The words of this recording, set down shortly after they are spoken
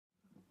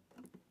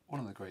One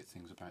of the great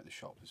things about the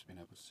shop is being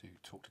able to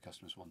talk to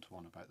customers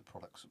one-to-one about the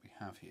products that we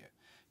have here.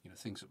 You know,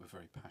 things that we're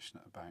very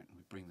passionate about, and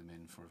we bring them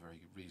in for a very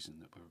good reason,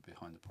 that we're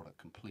behind the product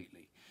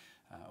completely.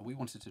 We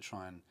wanted to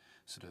try and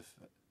sort of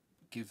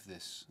give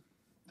this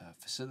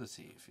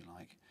facility, if you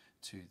like,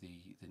 to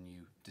the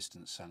new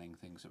distance selling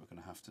things that we're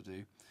going to have to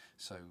do.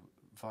 So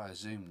via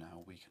Zoom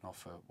now we can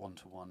offer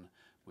one-to-one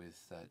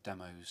with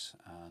demos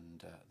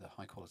and the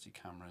high quality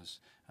cameras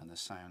and the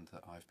sound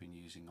that I've been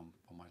using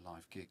on my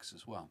live gigs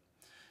as well.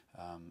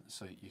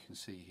 So you can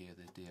see here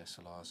the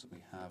DSLRs that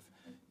we have.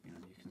 You know,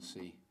 you can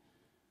see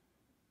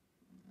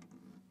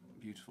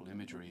beautiful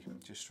imagery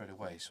just straight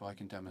away. So I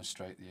can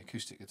demonstrate the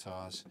acoustic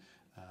guitars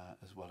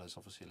as well as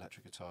obviously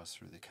electric guitars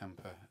through the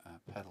Kemper,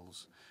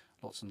 pedals,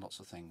 lots and lots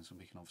of things, and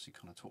we can obviously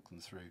kind of talk them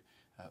through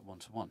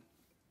one-to-one.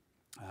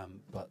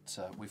 But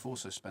we've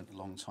also spent a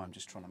long time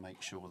just trying to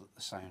make sure that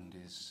the sound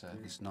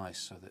is nice,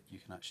 so that you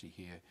can actually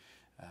hear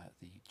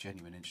the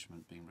genuine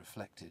instrument being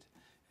reflected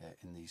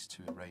in these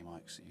two array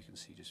mics that you can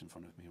see just in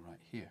front of me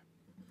right here.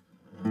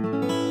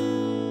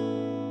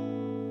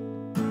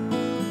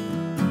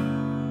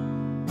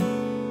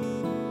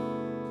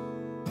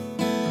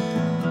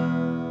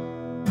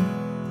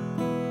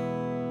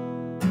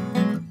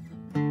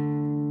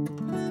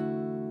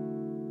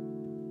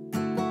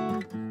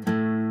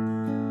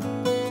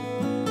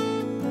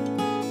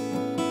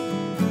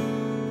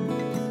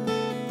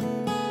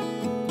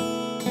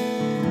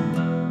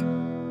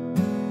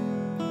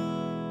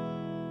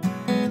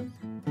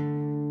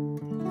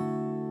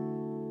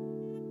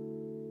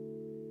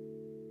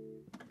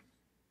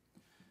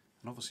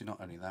 And obviously not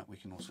only that, we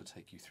can also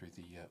take you through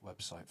the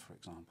website, for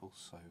example.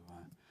 So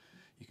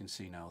you can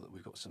see now that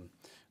we've got some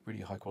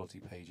really high quality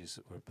pages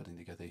that we're putting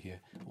together here.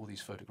 All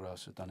these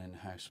photographs are done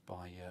in-house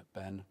by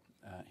Ben.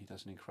 He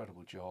does an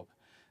incredible job,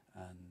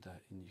 and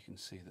you can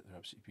see that they're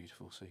absolutely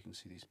beautiful, so you can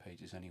see these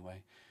pages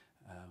anyway.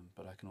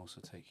 But I can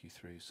also take you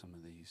through some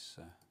of these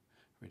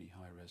really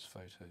high-res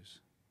photos,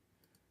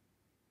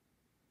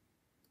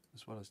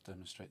 as well as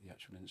demonstrate the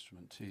actual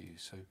instrument to you.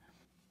 So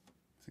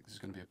I think this is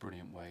going to be a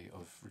brilliant way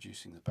of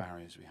reducing the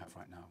barriers we have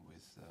right now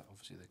with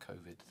obviously the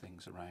COVID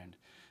things around,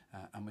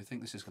 and we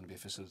think this is going to be a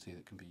facility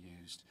that can be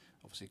used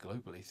obviously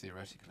globally,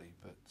 theoretically,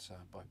 but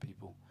by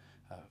people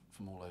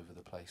from all over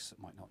the place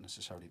that might not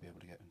necessarily be able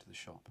to get into the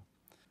shop.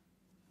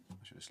 I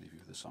should just leave you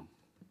with a song.